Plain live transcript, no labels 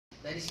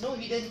There is no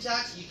hidden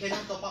charge. You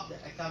cannot top up the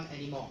account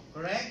anymore.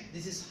 Correct?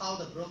 This is how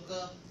the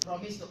broker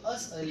promised to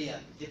us earlier.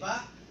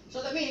 Diba?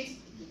 So that means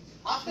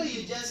after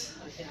you just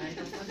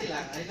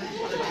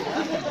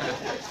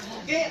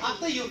okay,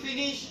 after you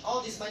finish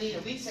all this money in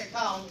the Wins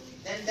account,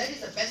 then that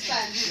is the best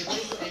time you're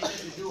going to enter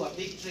to do a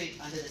big trade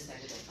under the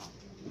standard account.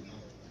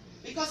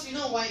 Because you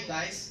know why,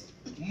 guys?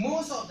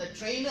 Most of the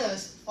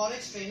trainers,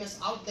 forex trainers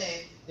out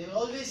there, they will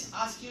always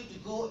ask you to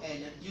go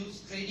and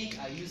use trading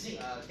using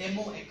a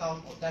demo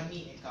account or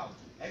dummy account.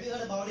 Have you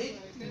heard about it?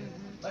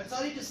 But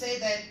sorry to say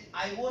that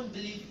I won't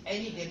believe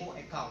any demo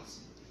accounts.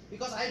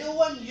 Because I don't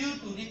want you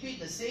to repeat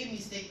the same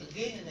mistake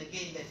again and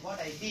again that what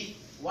I did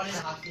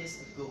 1.5 years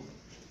ago.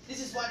 This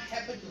is what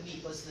happened to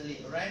me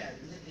personally, alright? I'm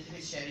a little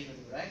bit sharing with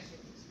you, right?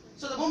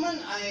 So the moment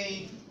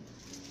I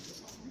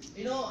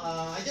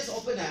just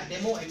opened a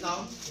demo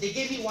account, they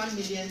gave me 1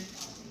 million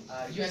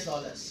US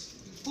dollars.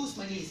 Whose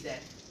money is that?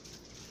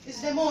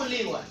 It's demo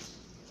only one.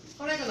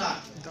 Correct or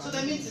not? So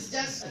that means it's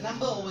just a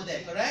number over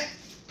there, correct?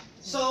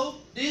 So,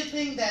 do you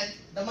think that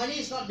the money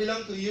is not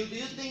belong to you? Do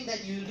you think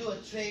that you do a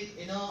trade,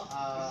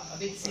 a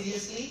bit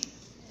seriously?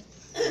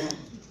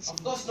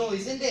 Of course no,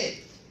 isn't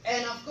it?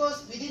 And of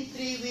course, within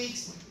 3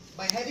 weeks,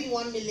 by having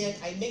 1 million,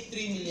 I make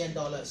 $3 million.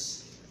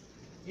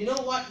 You know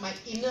what my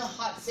inner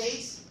heart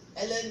says?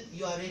 Ellen,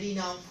 you are ready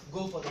now,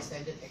 go for the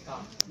standard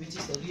account, which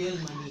is the real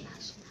money.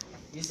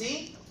 You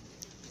see?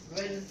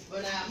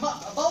 When I am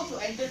about to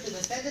enter to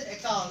the standard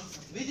account,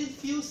 within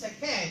few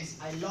seconds,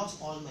 I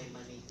lost all my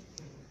money.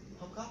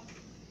 How come?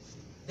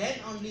 Then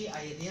only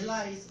I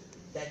realized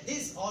that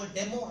these all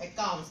demo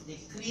accounts, they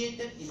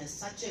created in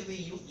such a way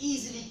you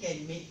easily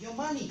can make your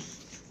money.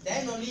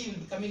 Then only you will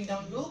be coming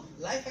down to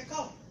live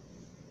account.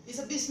 It's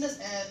a business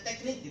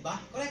technique, diba?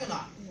 Correct or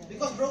not? Yeah.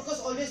 Because brokers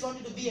always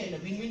wanted to be in a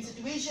win-win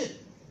situation.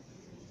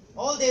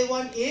 All they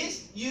want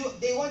is,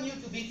 they want you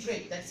to be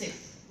trade, that's it.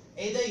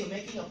 Either you're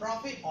making a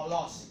profit or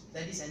loss.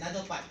 That is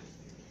another part.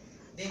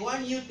 They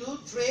want you to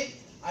trade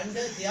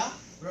under their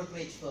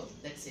brokerage firm,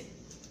 that's it.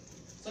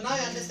 So now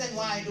you understand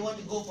why I don't want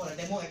to go for a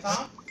demo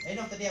account. End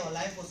of the day, our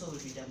life also will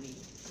be dummy.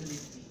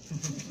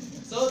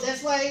 So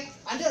that's why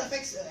under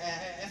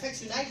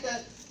FX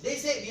United, they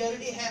say we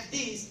already have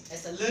this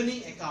as a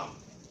learning account,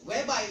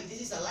 whereby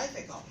this is a live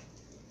account.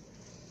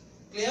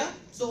 Clear?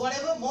 So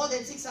whatever more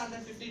than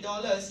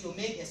 $650 you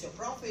make as your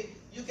profit,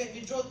 you can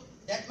withdraw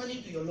that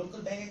money to your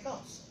local bank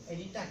accounts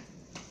anytime.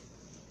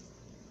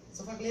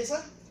 So far clear,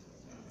 sir?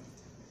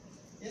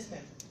 Yes,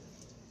 ma'am.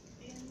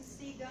 In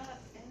SIGA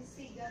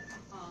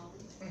account,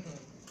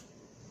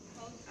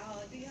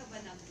 do you have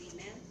an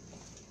agreement?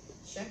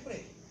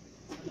 Syempre.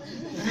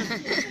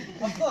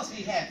 Of course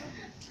we have.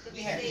 To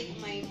take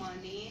my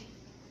money?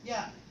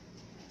 Yeah.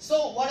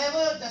 So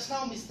whatever just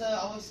now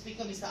our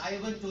speaker, Mr.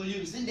 Ivan told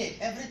you, isn't it?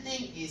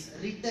 Everything is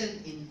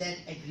written in that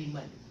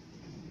agreement.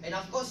 And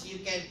of course you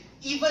can,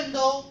 even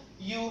though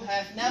you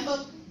have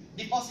never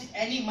deposited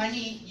any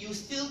money, you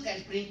still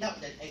can print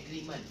out that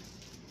agreement.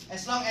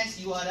 As long as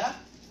you are a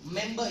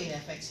member in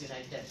FX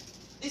United.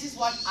 This is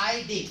what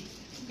I did.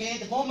 Okay,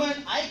 the moment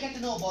I get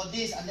to know about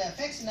this under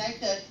FX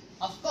United,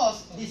 of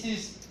course, this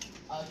is,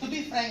 to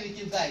be frank with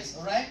you guys,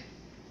 alright?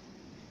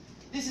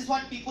 This is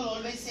what people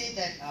always say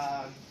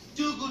that,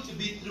 too good to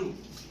be true.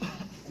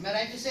 Am I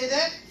right to say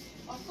that?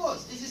 Of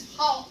course, this is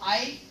how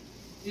I,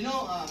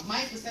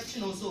 my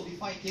perception also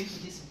before I came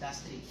to this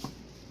industry.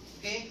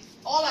 Okay,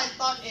 all I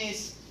thought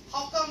is,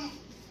 how come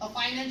a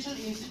financial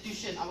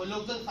institution, our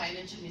local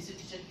financial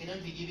institution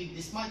cannot be giving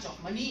this much of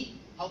money?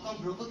 How come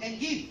broker can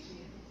give?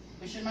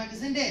 Question mark,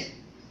 isn't it?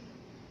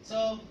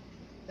 So,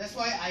 that's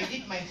why I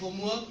did my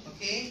homework,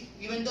 okay?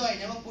 Even though I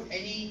never put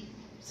any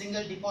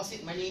single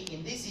deposit money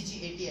in this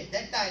CG80 at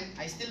that time,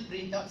 I still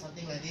print out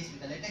something like this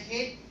with a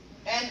letterhead,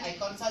 and I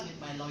consult with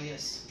my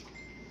lawyers.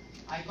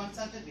 I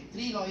consulted with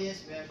 3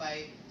 lawyers,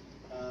 whereby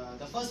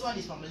the first one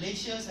is from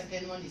Malaysia,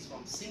 second one is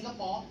from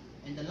Singapore,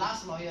 and the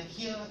last lawyer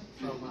here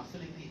from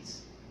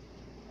Philippines.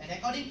 And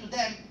according to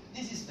them,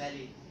 this is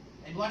valid.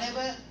 And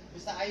whatever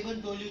Mr.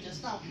 Ivan told you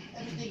just now,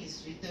 everything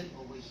is written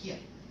over here,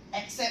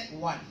 except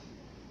one,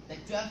 the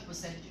 12% to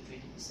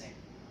 20%.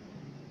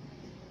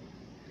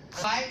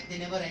 Why they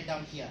never write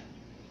down here?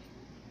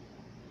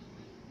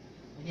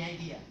 Any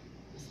idea?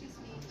 Excuse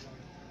me.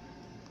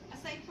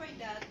 Aside for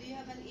that, do you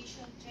have an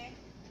issue check?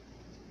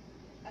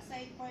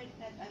 Aside for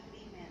that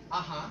agreement,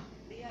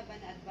 do you have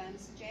an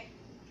advance check?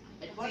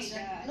 Advance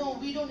check? No,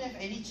 we don't have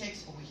any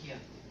checks over here.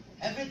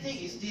 Everything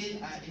is still,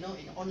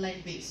 in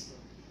online base,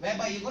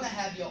 whereby you're gonna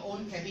have your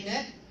own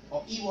cabinet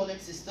or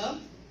e-wallet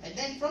system, and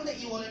then from the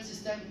e-wallet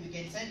system, you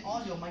can send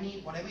all your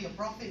money, whatever your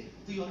profit,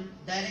 to your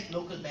direct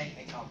local bank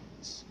account.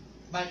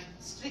 But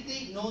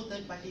strictly, no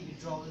third-party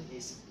withdrawal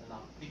is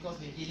allowed because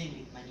we're dealing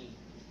with money.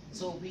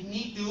 So we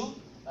need to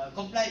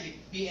comply with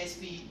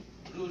PSP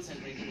rules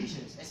and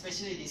regulations,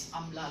 especially this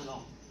AMLA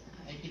law,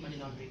 Anti-Money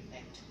Laundering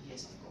Act.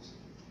 Yes, of course.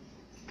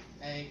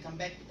 I come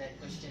back to that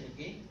question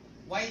again.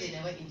 Why they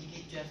never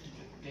indicate 12 to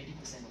 20%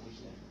 over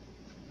here?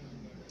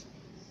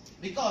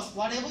 Because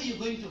whatever you're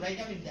going to write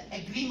down in the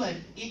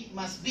agreement, it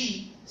must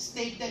be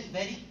stated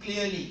very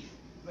clearly.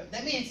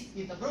 that means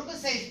if the broker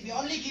says we're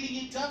only giving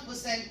you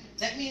 12%,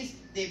 that means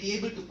they'll be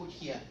able to put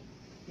here.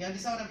 You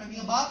understand what I'm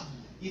talking about?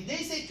 If they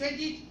say 12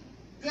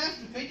 to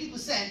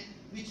 20%,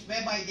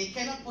 whereby they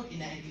cannot put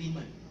in an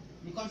agreement,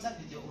 you consult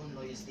with your own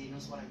lawyers, they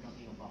knows what I'm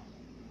talking about.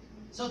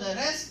 So the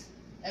rest,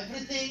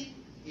 everything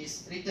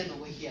is written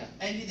over here.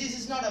 And this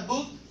is not a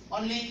book,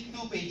 only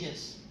 2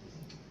 pages.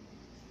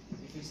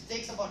 If it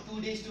takes about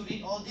 2 days to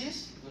read all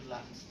this, good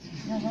luck.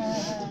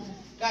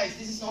 Guys,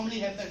 this is normally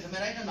happens, am I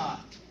right or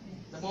not?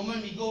 The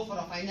moment we go for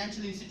a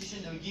financial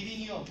institution, they're giving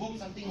you a book,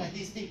 something like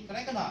this thing,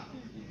 correct or not?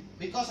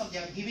 Because of they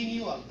are giving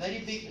you a very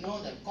big,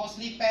 the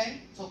costly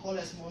pen, so-called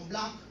as Mont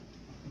Blanc.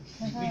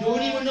 We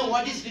don't even know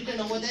what is written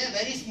over there,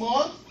 very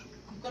small,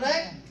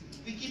 correct?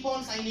 We keep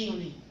on signing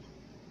only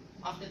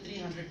after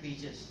 300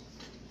 pages.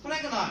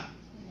 Correct or not?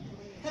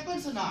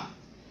 Happens or not?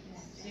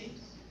 See?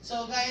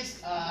 So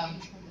guys,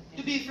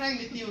 to be frank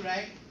with you,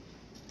 right?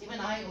 Even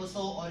I also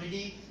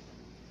already,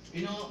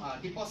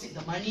 deposit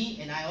the money,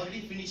 and I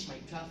already finished my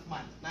 12th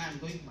month. Now I'm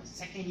going to my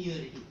 2nd year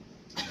already.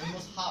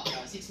 Almost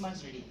half, 6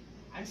 months already.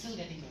 I'm still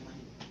getting my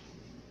money.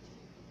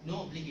 No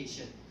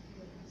obligation.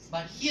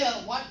 But here,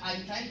 what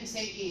I'm trying to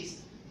say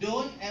is,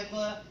 don't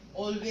ever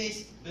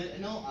always,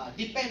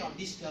 depend on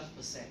this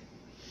 12%.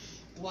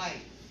 Why?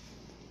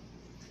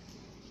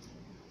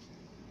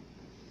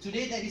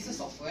 Today there is a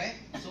software,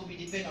 so we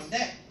depend on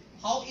that.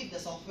 How if the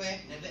software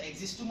never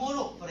exists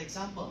tomorrow, for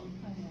example?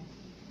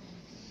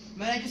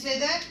 Am I right to say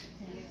that?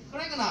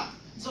 Correct or not?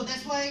 So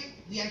that's why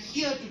we are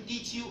here to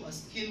teach you a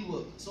skill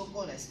work,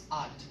 so-called as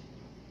art.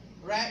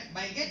 Right?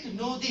 By get to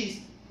know this,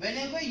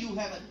 whenever you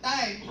have a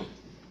time,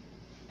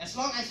 as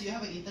long as you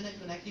have an internet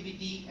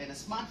connectivity and a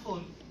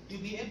smartphone,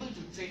 you'll be able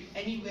to trade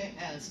anywhere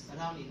else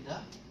around in the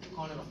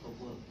corner of the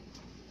world.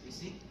 You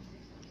see?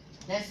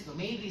 That's the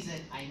main reason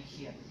I'm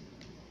here.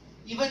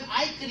 Even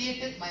I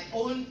created my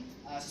own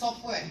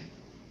software.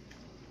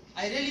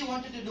 I really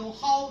wanted to know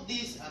how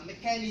this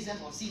mechanism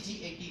of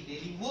CG80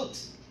 really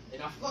works.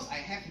 And of course, I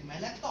have in my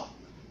laptop.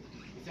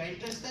 If you're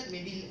interested,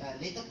 maybe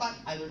later part,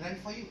 I will run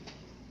for you.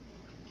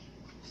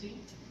 See?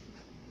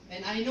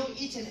 And I know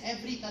each and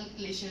every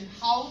calculation,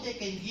 how they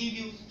can give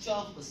you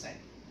 12%. Exactly.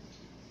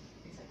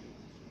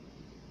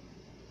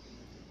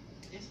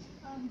 Yes?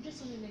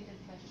 Just a related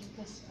question,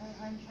 because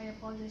I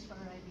apologize for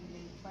arriving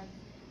late, but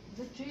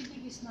the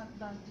trading is not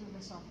done through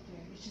the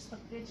software.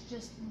 It's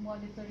just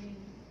monitoring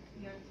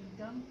your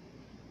income.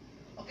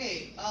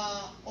 Okay,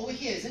 over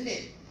here, isn't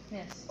it?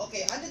 Yes.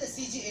 Okay, under the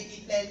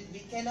CG80 plan, we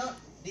cannot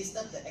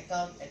disturb the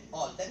account at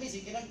all. That means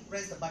you cannot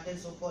press the button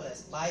so-called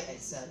as buy and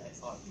sell at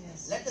all.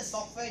 Yes. Let the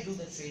software do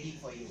the trading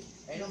for you.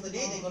 End of the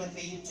day, they're going to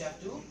pay you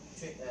 12 to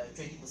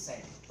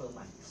 20% per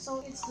month.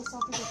 So it's the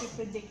software that you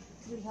predict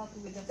will help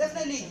you with the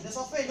Definitely, the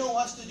software knows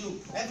what to do.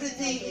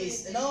 Everything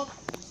is,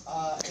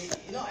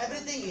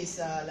 everything is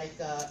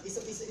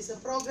it's a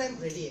program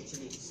ready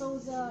actually. So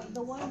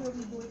the one where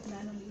we do it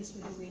manually is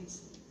with the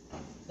wins.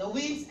 The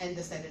wins and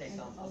the standard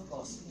account, of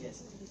course,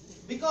 yes.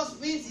 Because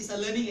wins is a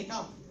learning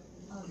account.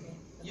 Okay.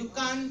 You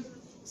can't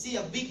see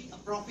a big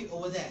profit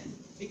over there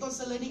because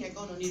it's a learning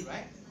account only,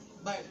 right?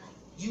 But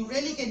you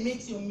really can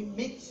make your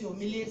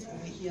millions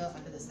over here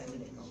under the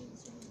standard account.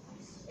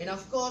 And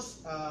of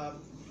course,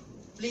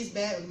 please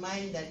bear in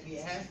mind that we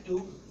have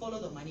to follow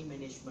the money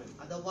management.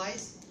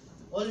 Otherwise,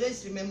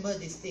 always remember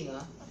this thing.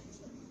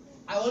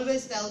 I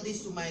always tell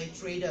this to my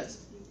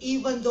traders.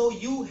 Even though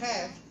you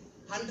have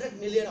 100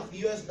 million of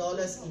US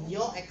dollars in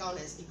your account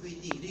as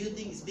equity, do you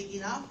think it's big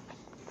enough?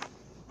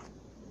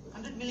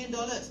 $100 million,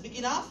 big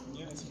enough?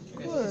 Yes.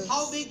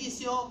 How big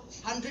is your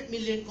 100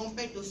 million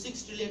compared to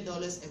 $6 trillion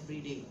every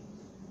day?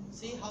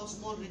 See how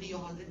small already your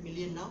 100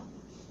 million now?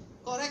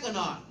 Correct or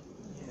not?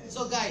 Yes.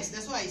 So guys,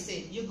 that's why I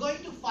said, you're going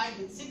to fight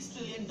with $6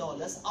 trillion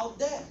out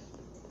there.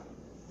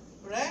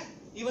 Correct?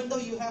 Even though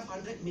you have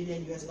 100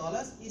 million US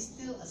dollars, it's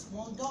still a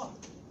small dot.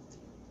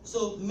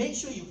 So make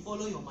sure you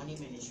follow your money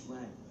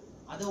management.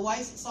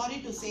 Otherwise,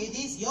 sorry to say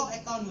this, your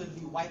account will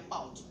be wiped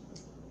out.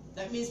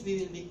 That means we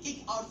will be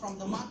kicked out from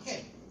the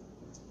market.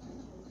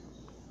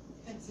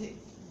 That's it.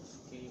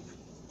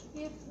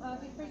 If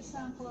for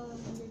example,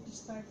 you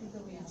just start with the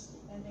wins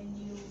and then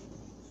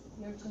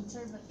you're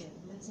conservative,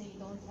 let's say you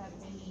don't have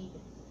any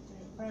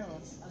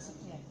referrals as of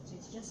yet, so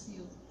it's just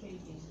you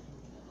trading,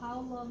 how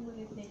long will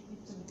it take you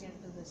to get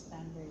to the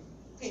standard?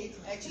 Okay,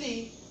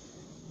 actually,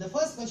 the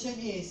first question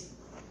is,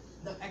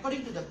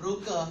 according to the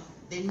broker,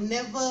 they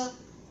never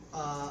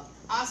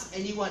ask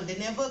anyone, they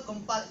never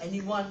compel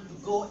anyone to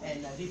go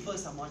and refer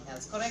someone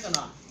else. Correct or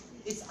not?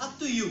 It's up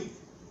to you.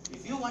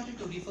 If you wanted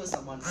to refer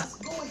someone else,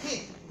 go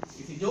ahead.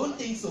 If you don't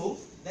think so,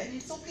 then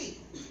it's okay.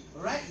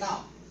 Right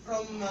now,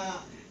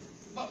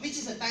 which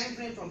is the time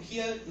frame from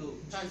here to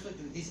transfer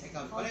to this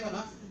account? Correct or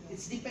not?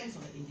 It depends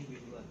on the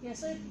individual. Yeah.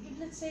 So if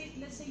let's say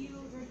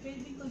you're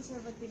trading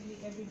conservatively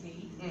every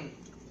day.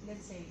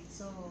 Let's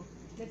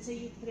say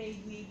you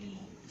trade maybe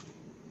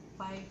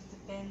 5 to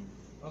 10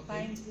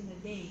 times in a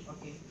day.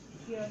 Okay.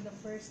 If you're on the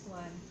first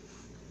one,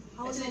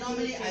 actually,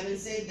 normally I will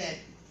say that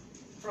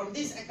from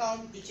this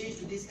account to change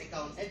to this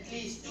account, at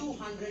least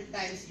 200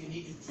 times you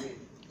need to trade.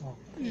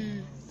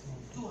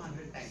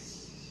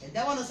 And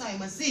that one also I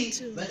must see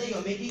whether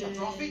you're making a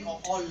profit or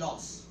all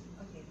loss.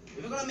 Okay. If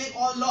you're going to make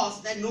all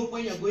loss, then no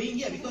point you're going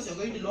here because you're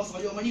going to lose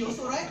all your money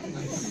also, right?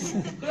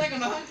 Correct or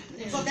not?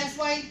 So that's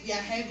why we are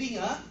having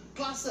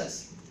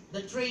classes,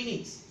 the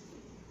trainings.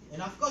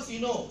 And of course, you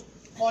know,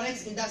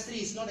 forex industry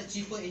is not a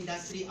cheaper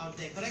industry out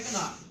there. Correct or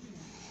not?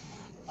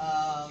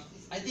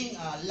 I think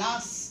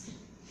last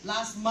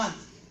month,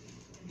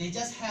 they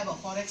just have a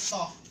forex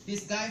talk.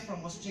 This guy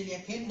from Australia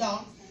came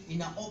down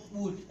in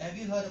Oakwood. Have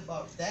you heard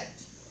about that?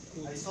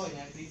 I saw in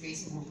every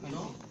Facebook, you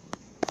know.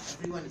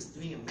 Everyone is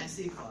doing a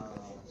massive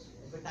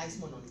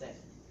advertisement on that.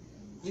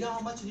 You know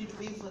how much you need to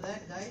pay for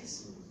that,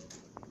 guys?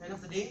 End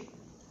of the day,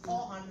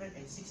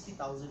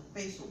 460,000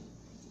 peso.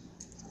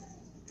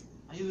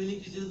 Are you willing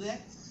to do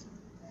that?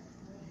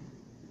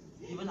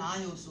 Even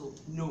I also,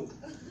 no.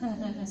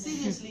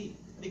 Seriously,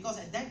 because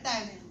at that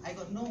time, I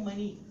got no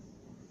money.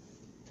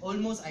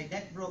 Almost I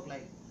debt broke,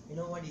 like, you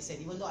know what he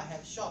said, even though I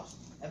have shops,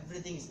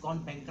 everything is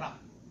gone bankrupt.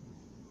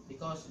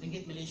 Because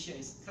Ringgit Malaysia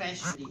is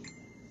crashed already.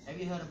 Have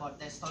you heard about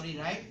that story,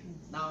 right?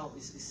 Now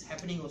it's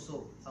happening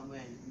also somewhere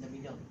in the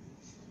middle.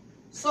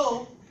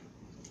 So,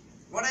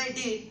 what I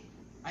did,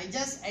 I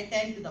just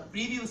attend to the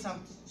preview,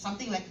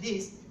 something like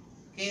this.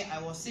 Okay,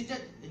 I was seated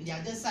in the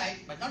other side,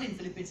 but not in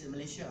Philippines, in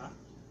Malaysia.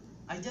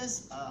 I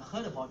just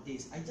heard about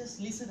this. I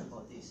just listened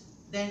about this.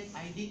 Then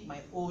I did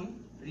my own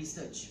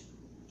research.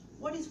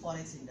 What is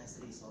forex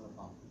industry is all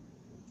about?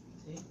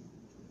 Okay.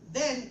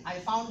 Then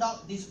I found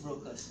out these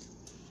brokers.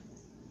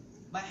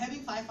 By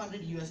having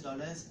 $500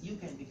 US, you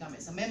can become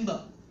as a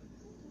member.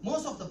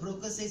 Most of the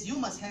brokers says you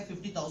must have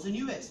 50,000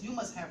 US, you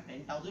must have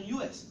 10,000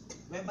 US,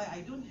 whereby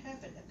I don't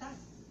have at that time.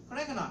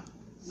 Correct or not?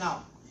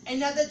 Now,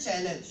 another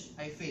challenge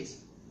I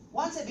faced.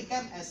 Once I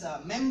became as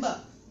a member,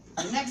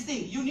 the next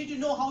thing, you need to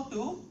know how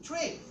to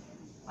trade.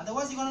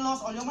 Otherwise, you're going to lose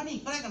all your money.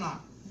 Correct or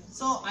not?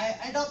 So, I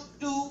adopt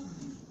two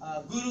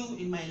guru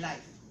in my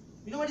life.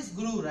 You know what is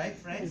guru, right,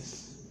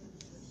 friends?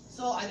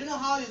 So, I don't know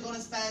how you're going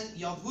to spell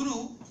your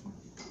guru,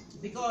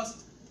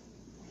 because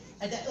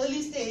at the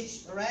early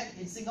stage, right,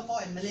 in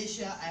Singapore and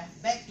Malaysia, I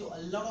have begged to a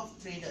lot of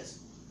traders.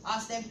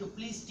 Ask them to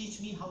please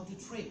teach me how to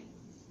trade.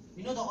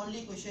 You know the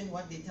only question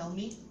what they tell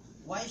me?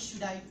 Why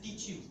should I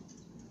teach you?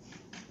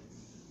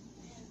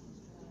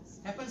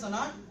 Happens or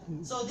not?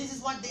 So this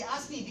is what they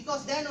ask me,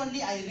 because then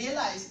only I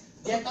realized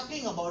they are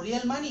talking about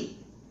real money.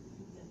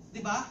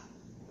 Diba?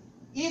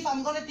 If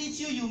I'm going to teach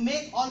you, you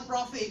make all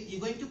profit,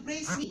 you're going to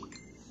praise me.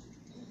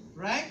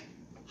 Right?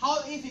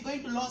 How if you're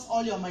going to lose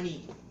all your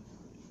money?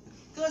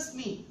 Curse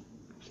me.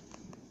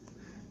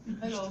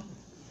 Hello.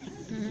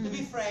 To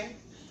be frank,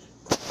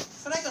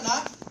 correct or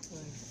not?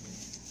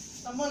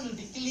 Someone will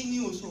be killing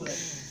you also, right?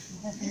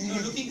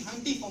 You're looking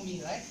hungry for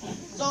me, right?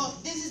 So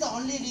this is the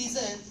only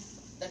reason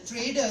the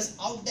traders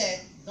out there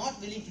not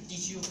willing to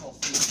teach you for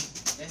free.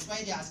 That's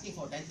why they're asking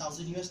for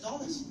 10,000 US.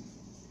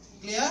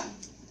 Clear?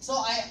 So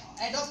I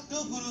adopt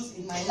two gurus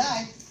in my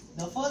life.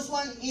 The first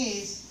one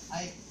is,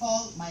 I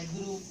call my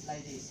guru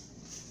like this.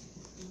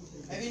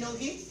 Have you known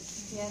him?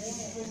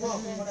 Yes. Wow,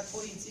 what a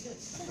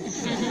coincidence.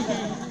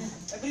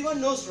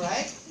 Everyone knows,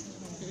 right?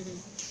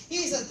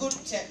 He is a good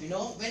chap, you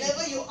know.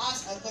 Whenever you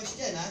ask a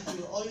question, he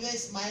will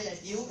always smile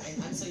at you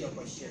and answer your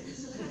question.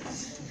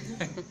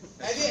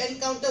 Have you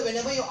encountered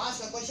whenever you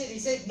ask a question, he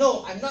said,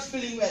 no, I'm not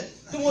feeling well.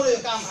 Tomorrow you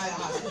come, I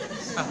ask.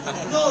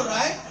 No,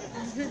 right?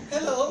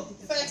 Hello,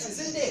 facts,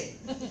 isn't it?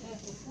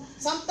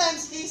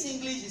 Sometimes his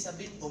English is a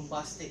bit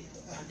bombastic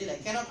until I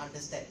cannot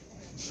understand.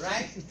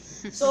 Right?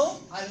 So,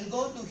 I will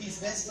go to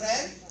his best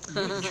friend.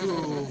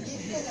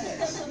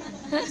 Yes.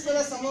 This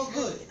fellow is somehow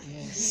good.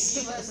 He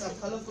gave us some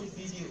colorful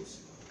videos.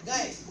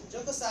 Guys,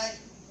 joke aside,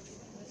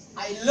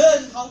 I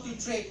learned how to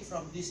trade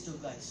from these two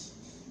guys.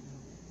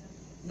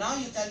 Now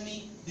you tell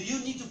me, do you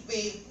need to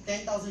pay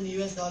 10,000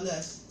 US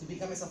to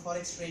become as a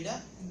forex trader?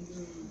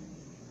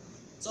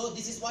 So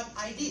this is what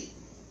I did.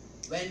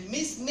 When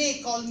Miss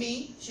May called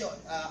me,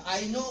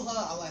 I know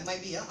her, or I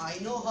might be, I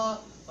know her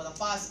for the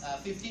past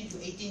 15 to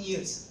 18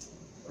 years,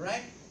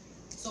 right?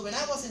 So when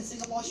I was in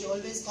Singapore, she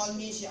always called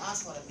me, she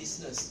asked for a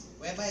business,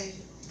 whereby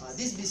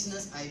this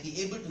business I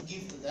be able to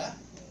give to the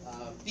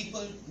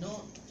people, you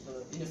know,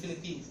 in the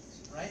Philippines,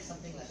 right?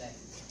 Something like that.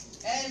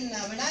 And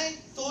when I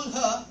told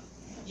her,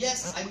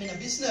 yes, I'm in a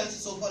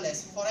business, so-called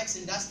as forex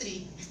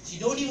industry, she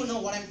don't even know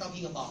what I'm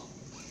talking about.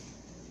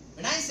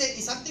 When I said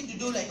it's something to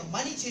do like a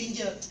money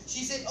changer,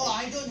 she said, oh,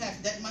 I don't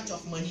have that much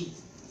of money.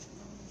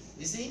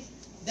 You see?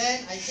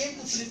 Then I came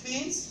to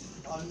Philippines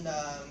on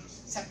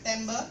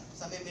September,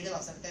 somewhere middle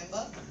of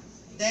September.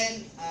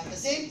 Then the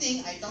same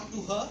thing, I talked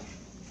to her.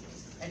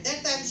 At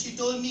that time, she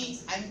told me,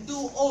 I'm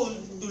too old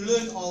to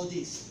learn all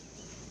this.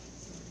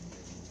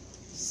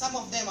 Some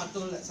of them are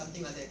told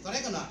something like that.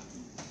 Correct or not?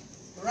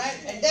 Right?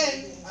 And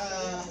then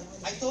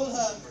I told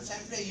her,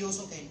 Champre, you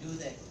also can do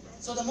that.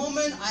 So the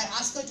moment I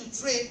asked her to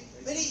trade,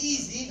 very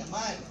easy,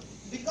 naman.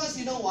 Because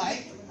you know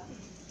why?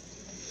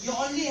 You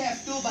only have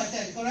two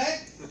buttons,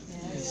 correct?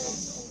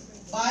 Yes.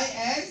 Buy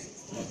and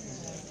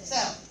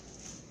sell.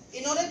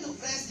 In order to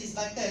press this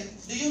button,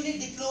 do you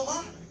need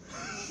diploma?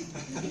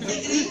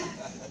 Degree?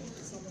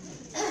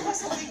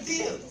 What's the big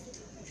deal?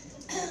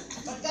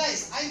 But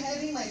guys, I'm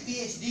having my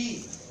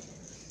PhD.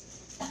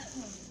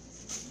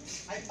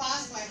 I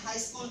passed my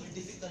high school with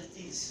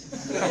difficulties.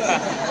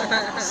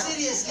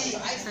 Seriously,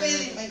 I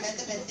failed in my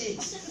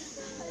mathematics.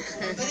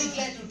 I'm very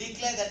glad to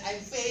declare that I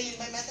failed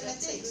in my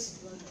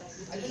mathematics.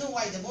 I don't know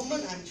why. The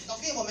moment I'm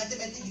talking about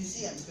mathematics, you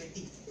see I'm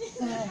sweating.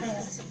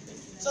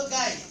 So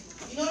guys,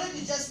 in order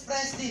to just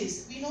press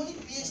this, we don't need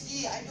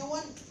PhD. I don't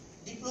want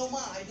diploma.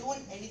 I don't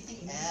want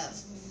anything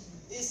else.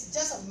 It's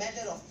just a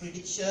matter of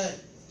prediction,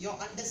 your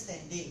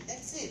understanding.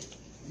 That's it.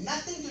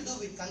 Nothing to do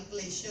with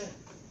calculation.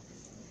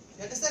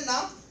 You understand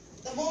now?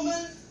 The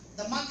moment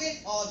the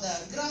market or the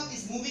graph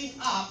is moving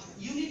up,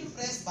 you need to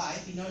press buy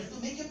in order to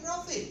make a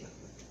profit.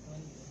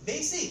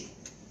 Basic.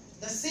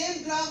 The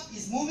same graph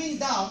is moving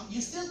down,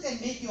 you still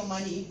can make your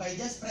money by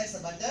just press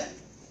the button,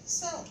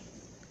 sell.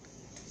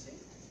 See?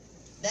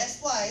 That's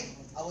why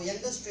our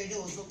youngest trader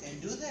also can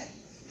do that.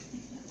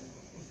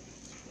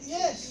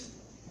 Yes.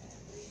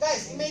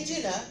 Guys,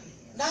 imagine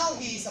now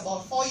he is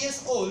about 4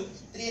 years old,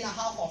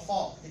 3.5 or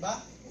 4, diba?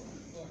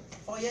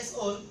 4 years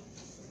old.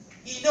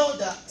 He know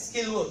the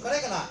skill work,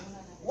 correct or not?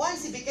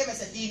 Once he became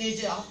as a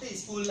teenager, after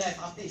his school life,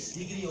 after his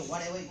degree or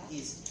whatever it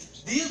is,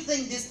 do you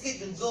think this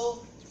kid will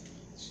go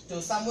to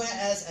somewhere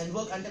else and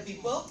work under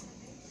people?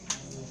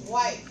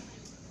 Why?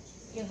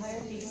 You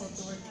hire people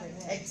to work for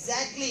them.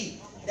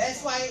 Exactly.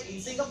 That's why in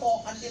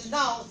Singapore, until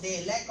now,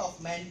 they lack of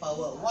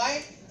manpower.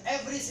 Why?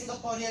 Every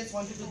Singaporean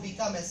wanted to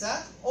become as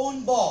a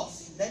own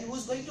boss. Then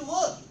who's going to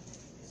work?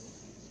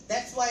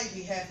 That's why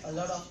we have a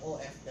lot of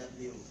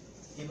OFW.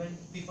 Even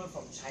people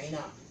from China,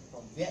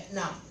 from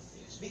Vietnam,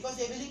 because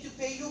they're willing to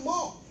pay you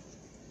more.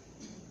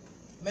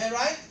 Am I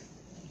right?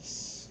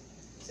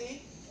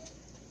 See?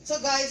 So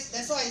guys,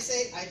 that's why I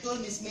said, I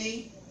told Miss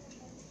May,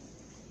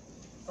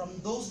 from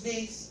those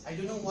days, I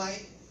don't know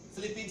why,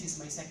 Philippines is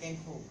my second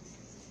home.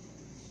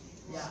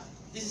 Yeah,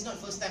 this is not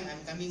first time I'm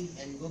coming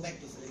and go back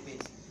to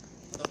Philippines.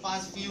 For the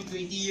past few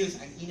 20 years,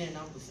 I'm in and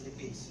out to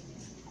Philippines.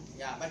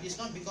 Yeah, but it's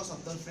not because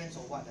of girlfriends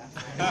or what.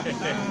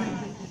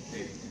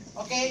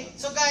 Okay,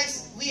 so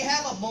guys, we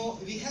have a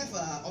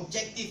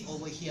objective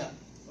over here.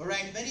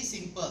 Alright, very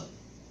simple.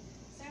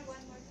 Sir,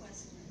 one more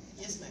question.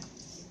 Yes, ma'am.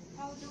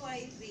 How do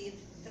I trade?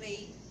 Do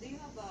you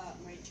have a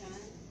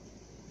merchant?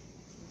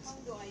 How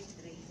do I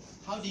trade?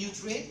 How do you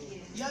trade?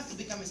 Yes. You have to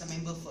become as a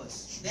member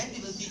first. Then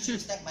we will teach you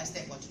step by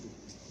step what to do.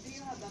 Do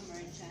you have a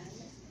merchant?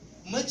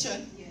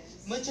 Merchant?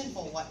 Yes. Merchant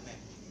for what, ma'am?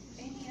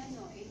 Any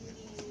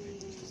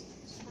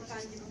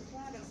tangible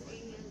products,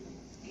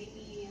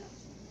 any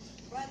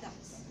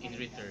products. In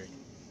return,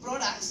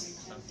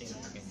 Products? something that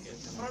you can get.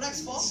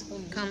 Products for?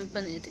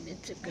 Company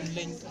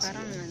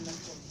parang ano.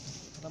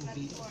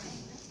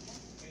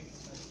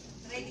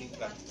 Trading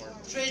platform.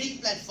 Trading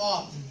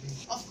platform.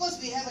 Of course,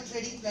 we have a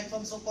trading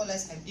platform so-called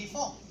as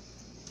MT4.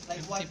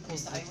 Like what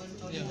Mr. Ivan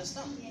told you just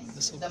now.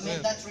 The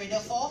MetaTrader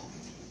 4.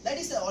 That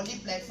is the only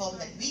platform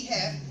that we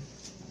have.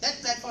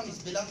 That platform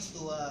belongs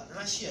to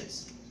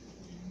Russians.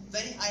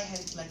 Very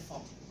high-end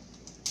platform.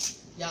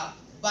 Yeah,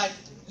 but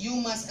you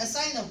must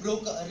assign a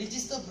broker, a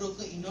registered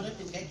broker, in order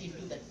to get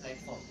into that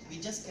platform. We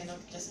just cannot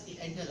just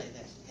enter like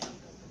that.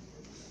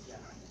 Yeah.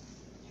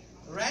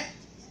 Alright?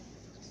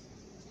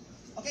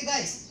 Okay,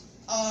 guys.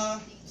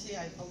 See,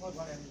 I forgot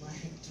what I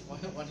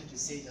wanted to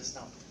say just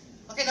now.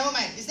 Okay, never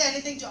mind. Is there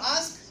anything to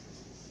ask?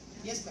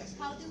 Yes, ma'am.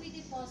 How do we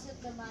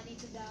deposit the money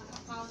to the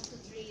account to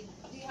trade?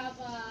 Do you have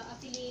a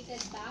affiliated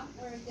bank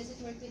or does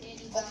it work with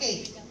any bank?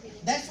 Okay,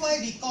 that's why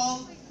we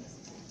call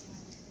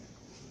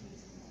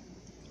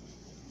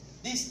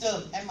this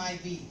term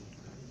MIB.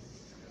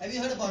 Have you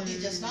heard about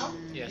this just now?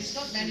 Yes. It's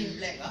not man in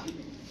black, huh?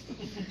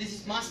 This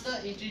is master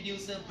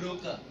introducer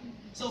broker.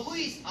 So who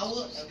is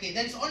our, okay,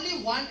 there is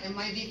only one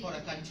MIB for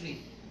a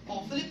country.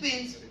 For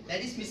Philippines,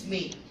 that is Miss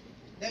May.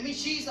 That means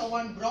she is the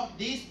one brought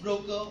this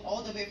broker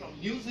all the way from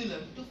New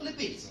Zealand to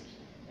Philippines.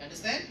 You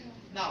understand?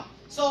 Now,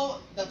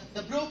 so the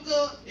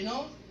broker, is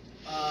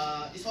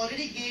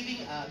already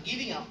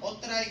giving an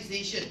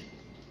authorization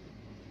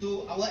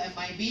to our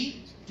MIB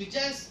to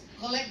just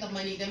collect the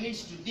money. That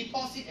means to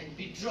deposit and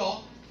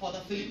withdraw for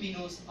the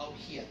Filipinos out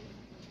here.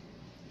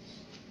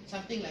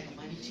 Something like a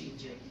money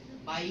changer,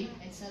 buying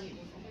and selling.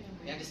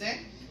 You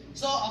understand?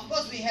 So of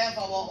course we have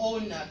our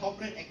own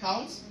corporate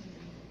accounts.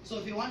 So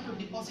if you want to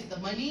deposit the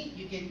money,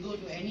 you can go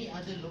to any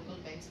other local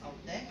banks out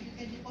there. You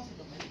can deposit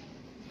the money,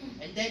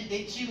 and then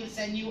she will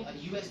send you a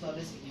US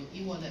dollars in your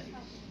e-wallet.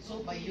 So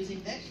by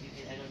using that, you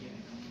can add on your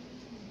account.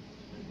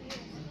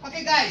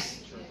 Okay,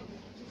 guys.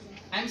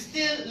 I'm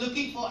still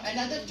looking for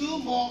another 2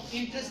 more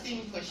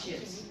interesting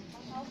questions.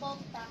 How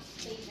about tax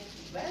payment?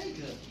 Very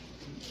good.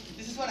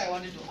 This is what I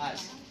wanted to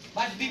ask.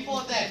 But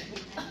before that,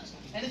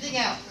 anything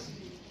else?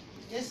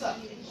 Yes, sir.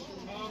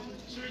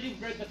 Sir,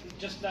 you've read that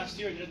just last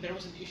year there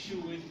was an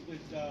issue with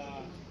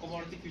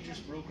commodity futures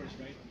brokers,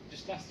 right?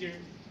 Just last year,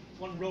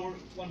 one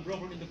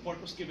broker in the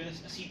port was given a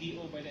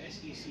CDO by the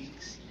SEC.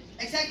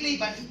 Exactly,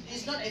 but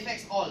it's not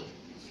affects all.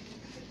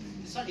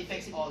 It's not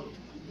affects all.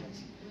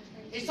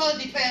 It all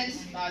depends.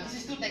 This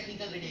is too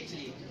technical already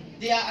actually.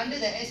 They are under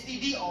the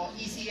STD or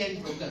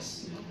ECN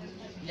brokers.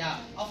 Yeah,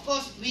 of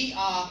course we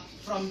are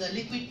from the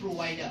liquid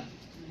provider.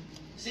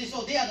 See,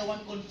 so they are the one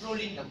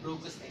controlling the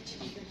brokers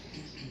actually.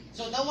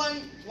 So the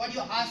one, what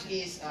you ask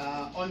is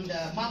on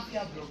the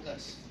mafia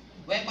brokers,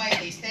 whereby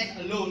they stand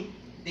alone,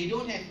 they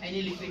don't have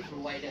any liquid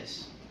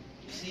providers.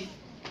 You see?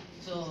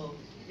 So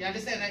you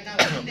understand right now?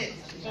 Isn't it?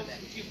 So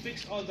you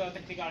fixed all the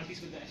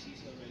technicalities with the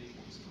SEs already.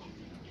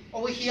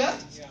 Over here?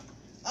 Yeah.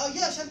 Oh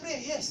yeah, Shampre,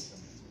 yes.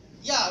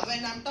 Yeah,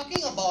 when I'm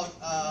talking about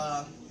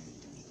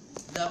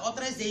the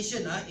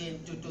authorization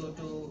to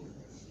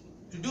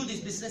do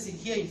this business in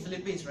here in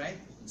Philippines, right?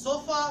 So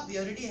far, we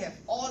already have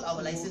all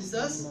our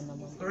licenses,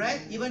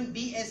 correct? Even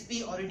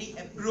BSP already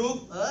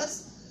approved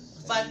us.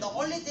 But the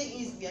only thing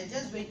is, we are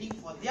just waiting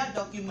for their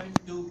document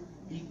to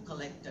be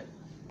collected.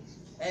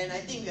 And I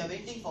think we are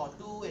waiting for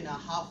 2.5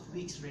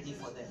 weeks ready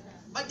for that.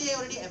 But they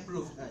already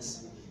approved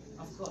us.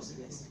 Of course,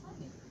 yes.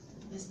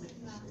 Yes, ma'am.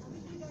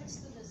 With regards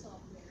to the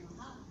software,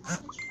 how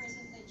much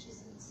percentage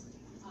is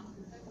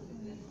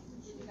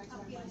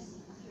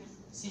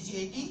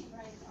CG80,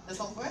 right? the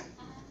software?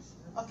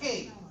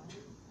 Okay.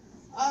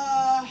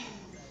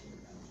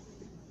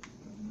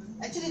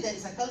 Actually, there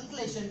is a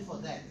calculation for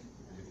that.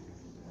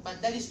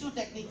 But that is too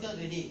technical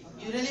already.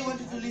 You really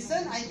wanted to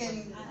listen? I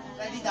can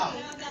write it down.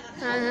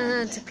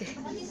 No, it's okay.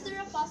 But is there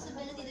a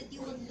possibility that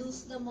you would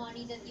lose the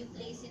money that you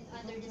place it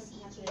under the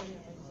CG?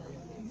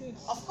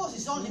 Of course,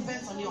 it all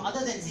depends on you,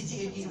 other than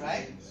CG80,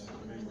 right?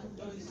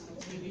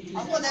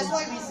 Of course, that's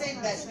why we say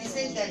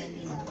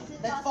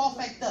that 4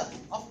 factor.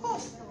 Of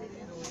course.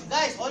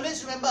 Guys,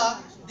 always remember,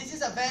 this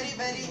is a very,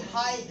 very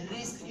high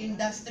risk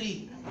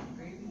industry.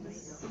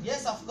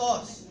 Yes, of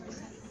course.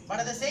 But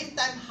at the same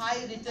time,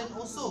 high return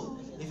also.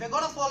 If you're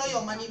going to follow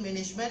your money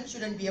management,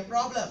 shouldn't be a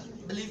problem.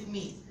 Believe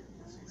me.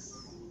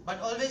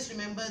 But always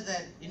remember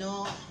that,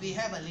 we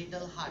have a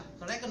little heart.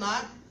 Correct or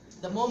not?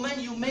 The moment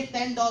you make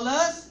 $10,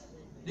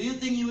 do you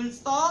think you will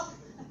stop?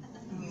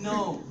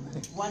 No.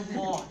 One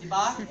more.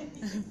 Diba?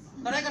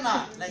 Correct or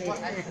not? Like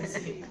what I can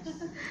say.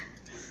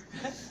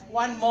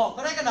 One more.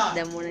 Correct or not?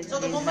 So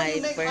the moment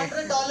you make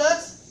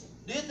 $100,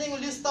 do you think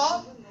will you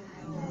stop?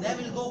 They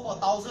will go for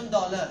 $1,000.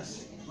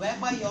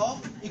 Whereby your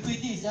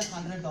equity is just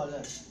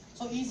 $100.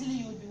 So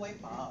easily you will be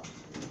wiped out.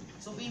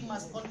 So we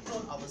must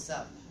control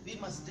ourselves. We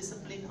must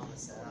discipline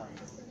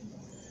ourselves.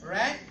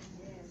 Right?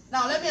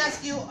 Now let me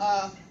ask you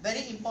a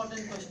very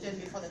important question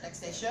before the next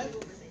session.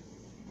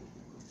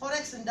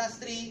 Forex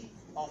industry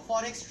or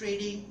forex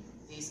trading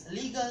is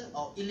legal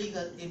or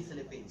illegal in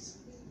Philippines?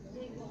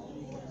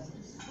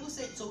 Who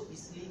said so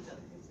is legal?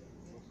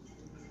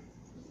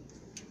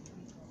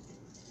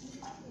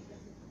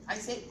 I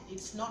said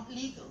it's not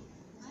legal.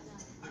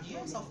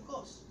 Yes, of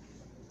course.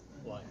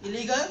 Why?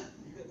 Illegal?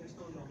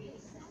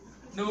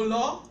 No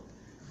law?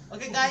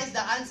 Okay guys,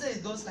 the answer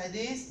goes like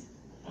this.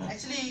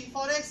 Actually,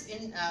 forex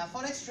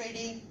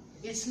trading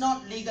is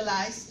not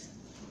legalized,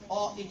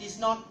 or it is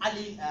not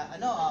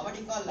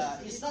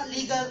it's not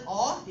legal,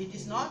 or it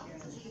is not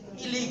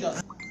illegal.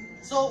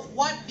 So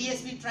what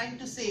BSP trying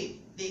to say?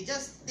 They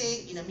just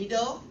stay in the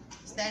middle,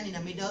 stand in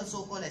the middle,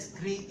 so-called as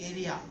gray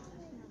area.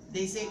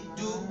 They say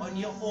do on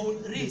your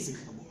own risk.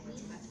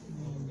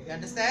 You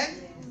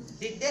understand?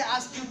 Did they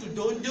ask you to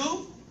don't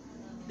do?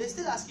 They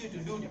still ask you to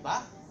do,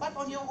 but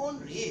on your own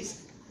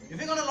risk. If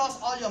you're gonna lose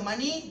all your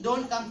money,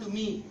 don't come to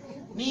me.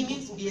 Me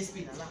means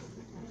BSP,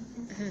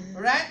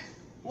 right?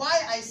 Why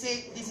I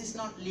say this is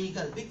not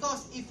legal?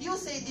 Because if you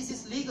say this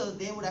is legal,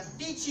 they would have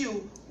teach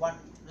you what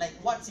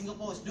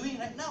Singapore is doing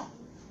right now.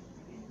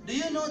 Do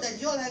you know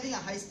that you're having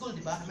a high school,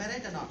 am I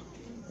right or not?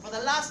 For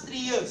the last 3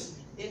 years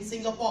in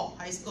Singapore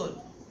high school,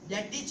 they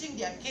are teaching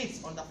their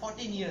kids on the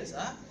 14 years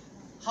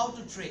how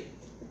to trade.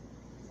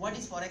 What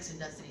is forex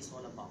industry is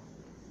all about.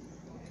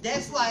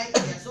 That's why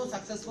they are so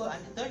successful, and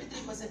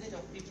 33%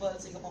 of people,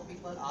 Singapore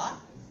people, are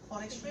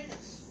forex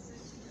traders.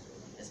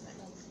 Yes, ma'am.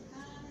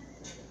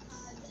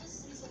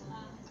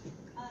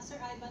 Sir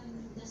Ivan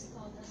just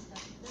told us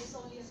that there's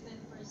only a 10%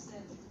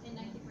 and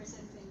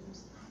 90%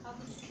 failures. How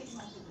did you came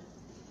up with it?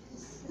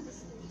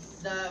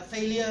 The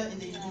failure in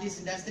this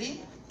industry,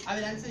 I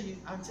will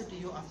answer to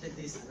you after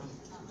this.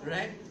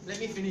 Right? Let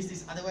me finish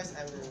this, otherwise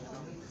I will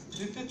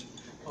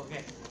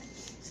forget.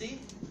 See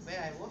where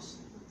I was?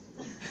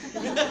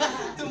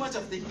 Too much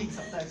of thinking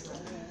sometimes.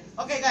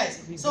 Okay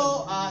guys,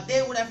 so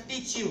they would have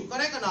teach you,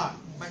 correct or not?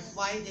 But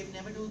why they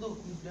never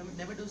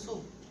do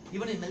so?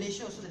 Even in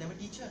Malaysia also they never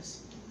teach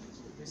us.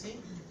 You see?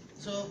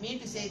 So mean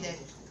to say that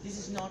this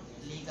is not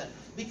legal.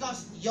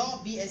 Because your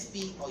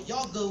BSP or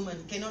your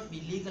government cannot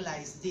be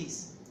legalized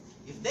this.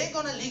 If they're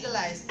gonna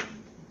legalize,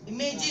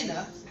 imagine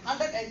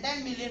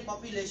 110 million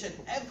population,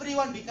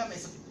 everyone become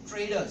as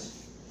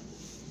traders.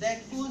 Then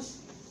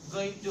who's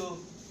going to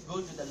go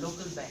to the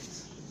local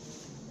banks?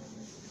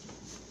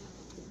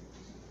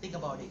 Think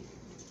about it.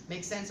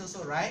 Makes sense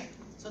also, right?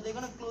 So they're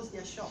gonna close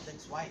their shop.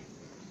 That's why.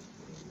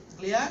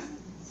 Clear?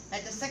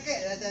 At the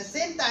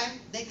same time,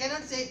 they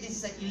cannot say this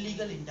is an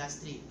illegal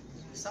industry.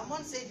 If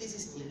someone say this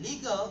is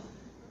illegal,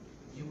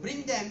 you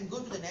bring them, go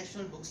to the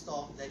national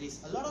bookstore. There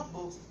is a lot of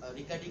books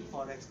regarding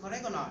forex.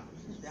 Correct or not?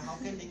 Then how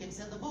can they can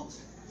sell the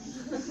books?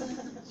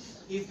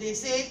 If they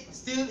say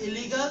still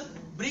illegal,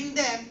 bring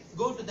them,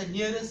 go to the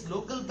nearest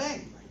local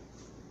bank,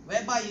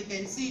 whereby you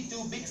can see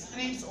two big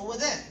screens over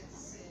there.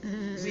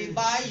 We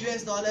buy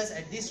US dollars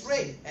at this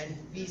rate and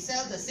we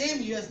sell the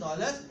same US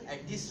dollars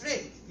at this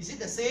rate. Is it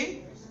the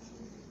same?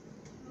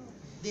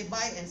 They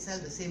buy and sell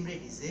the same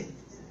rate, is it?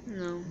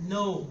 No.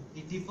 No,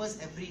 it differs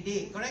every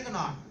day. Correct or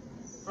not?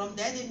 From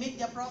there they make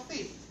their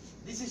profit.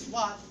 This is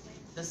what,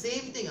 the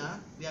same thing,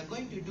 we are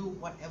going to do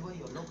whatever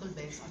your local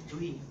banks are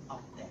doing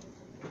out there.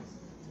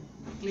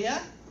 Clear?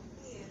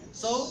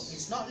 So,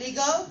 it's not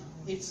legal,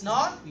 it's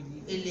not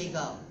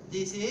illegal.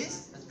 This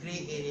is a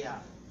grey area.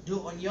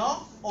 Do on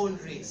your own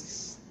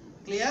risk.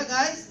 Clear,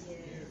 guys?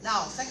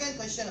 Now, second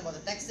question about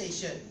the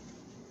taxation.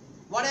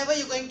 Whatever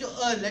you're going to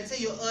earn, let's say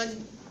you earn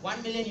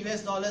 1 million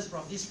US dollars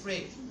from this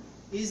trade.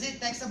 Is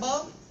it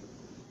taxable?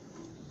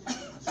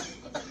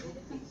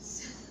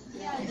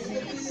 Yeah,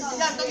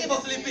 I'm talking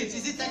about Philippines.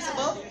 Is it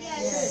taxable?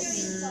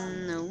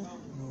 No.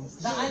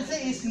 The answer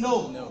is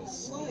no.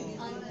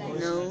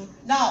 No.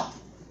 Now,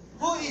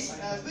 who is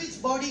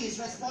which body is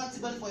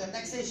responsible for your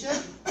taxation?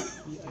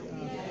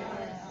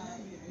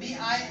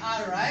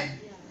 BIR, right?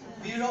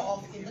 Bureau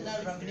of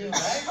Internal Revenue,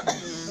 right?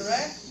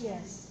 Correct?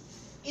 Yes.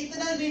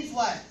 Internal means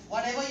what?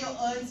 Whatever you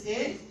earn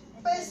in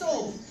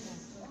peso.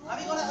 Are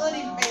we gonna earn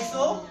in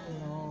peso?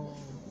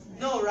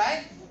 No,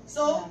 right?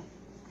 So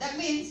that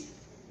means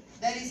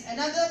there is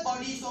another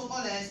body so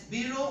called as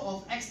Bureau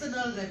of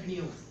External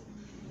Revenue.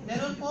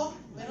 Meron po?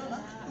 Meron na?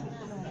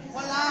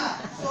 Wala.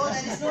 So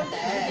there is no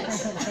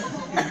tax.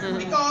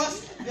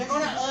 Because we're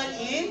gonna earn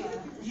in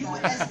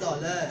US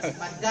dollars.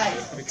 But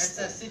guys, as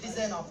a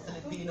citizen of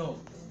Filipino,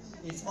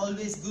 it's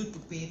always good to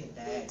pay the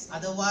tax.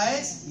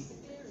 Otherwise,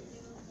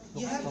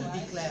 you have to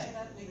declare.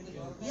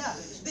 Yeah,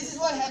 this is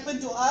what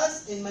happened to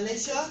us in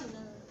Malaysia.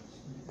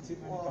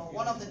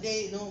 One of the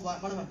day,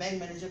 one of my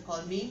bank manager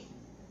called me.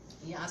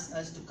 He asked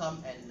us to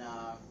come and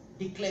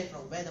declare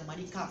from where the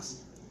money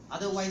comes.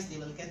 Otherwise, they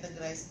will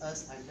categorize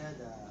us under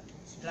the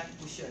drug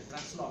pusher,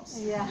 drug slots.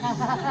 Yeah.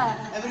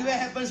 Everywhere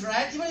happens,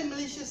 right? Even in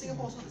Malaysia,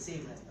 Singapore also the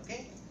same, right?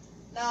 Okay.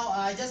 Now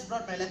I just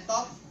brought my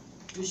laptop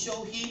to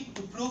show him,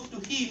 to prove to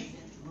him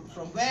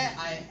from where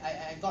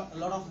I got a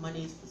lot of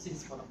money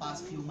since for the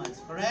past few months,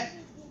 correct?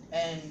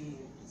 And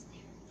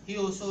he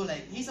also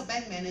he's a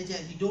bank manager.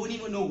 He don't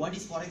even know what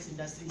this forex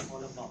industry is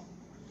all about.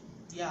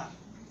 Yeah,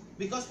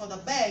 because for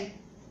the bank,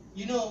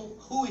 you know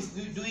who is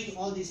doing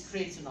all these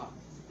trades or not?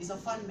 It's a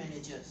fund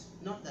managers,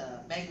 not the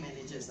bank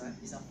managers.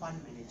 It's a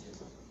fund managers.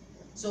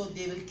 So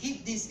they will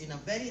keep this in a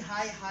very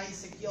high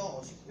secure,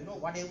 or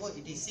whatever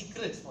it is,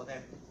 secrets for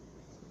them.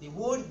 They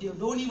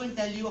don't even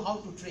tell you how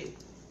to trade.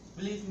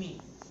 Believe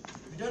me.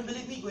 If you don't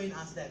believe me, go and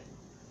ask them.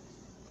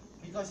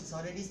 Because it's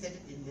already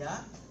stated in their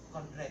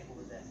contract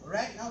over there.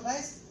 Alright, now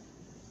guys.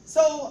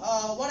 So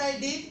what I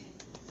did,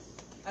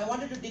 I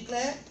wanted to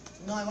declare,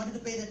 I wanted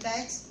to pay the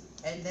tax,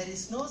 and there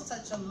is no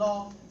such a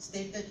law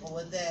stated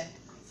over there.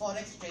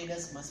 Forex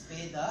traders must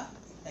pay the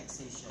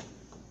taxation.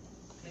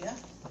 Clear?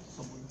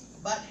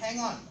 But hang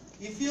on.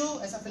 If you,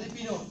 as a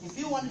Filipino, if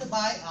you want to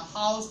buy a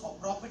house or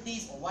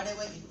properties or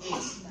whatever it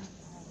is,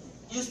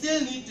 you still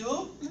need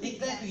to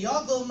declare to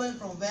your government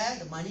from where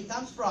the money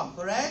comes from,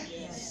 correct?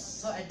 Yes.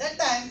 So at that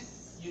time,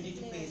 you need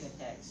to pay the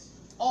tax.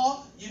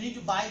 Or you need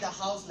to buy the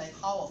house like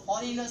how a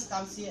foreigners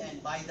comes here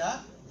and buy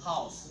the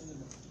house.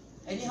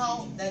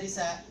 Anyhow, there is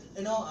a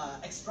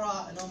extra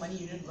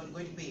money you're not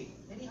going to pay.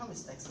 Anyhow,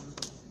 it's taxable.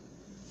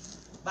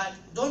 But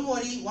don't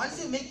worry, once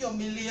you make your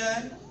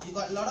million, you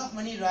got a lot of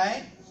money,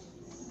 right?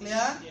 Clear?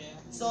 Yeah.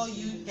 So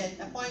you can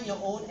appoint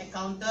your own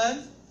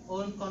accountants,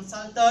 own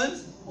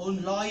consultants,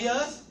 own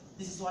lawyers.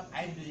 This is what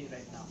I'm doing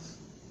right now.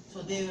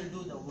 So they will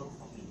do the work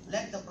for me.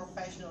 Let the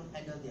professional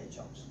handle their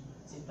jobs.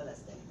 Simple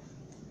as that.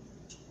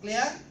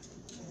 Clear?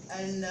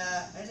 And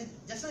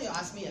just now you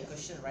asked me a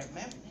question, right,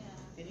 ma'am?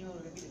 Can you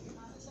repeat again?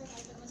 Sir,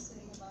 I was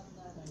saying about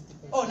that.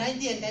 Oh,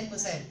 90 and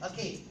 10%.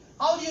 Okay.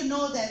 How do you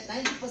know that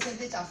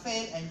 90% are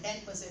fail and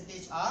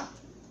 10% are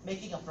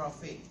making a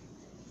profit?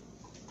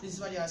 This is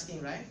what you're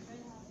asking, right?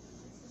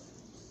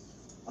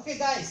 Okay,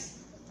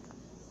 guys.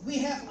 We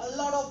have a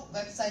lot of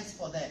websites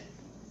for that.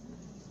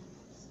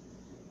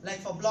 Like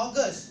for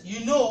bloggers,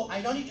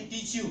 I don't need to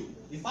teach you.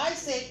 If I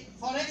say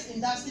forex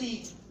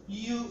industry,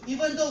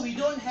 even though we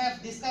don't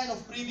have this kind of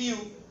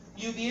preview,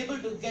 you'll be able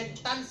to get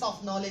tons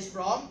of knowledge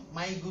from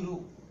my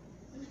guru.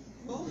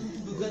 Who?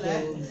 Google,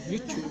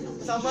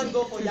 YouTube. Someone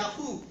go for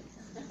Yahoo.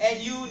 And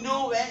you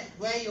know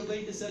where you're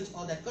going to search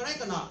all that,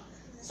 correct or not?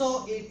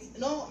 So it's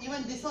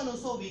even this one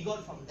also we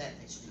got from that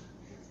actually.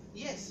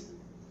 Yes.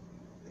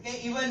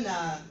 Okay, even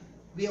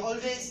we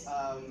always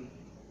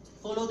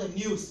follow the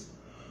news.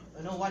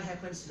 What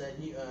happens to the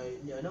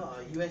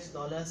US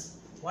dollars?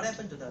 What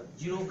happened to the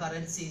euro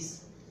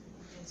currencies?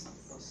 Yes,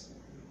 of course.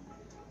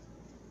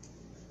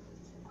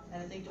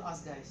 Anything to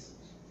ask, guys?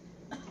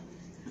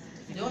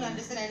 If you don't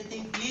understand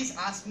anything, please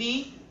ask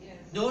me.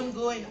 Don't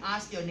go and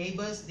ask your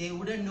neighbors. They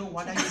wouldn't know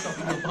what are you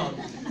talking about.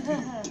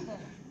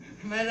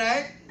 Am I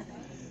right?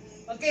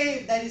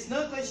 Okay, there is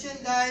no question,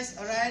 guys.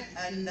 Alright,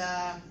 and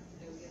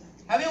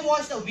Have you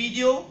watched a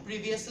video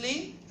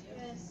previously?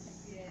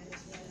 Yes.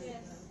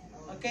 Yes.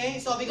 Okay,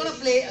 so we're gonna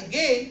play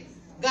again,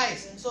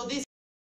 guys. So this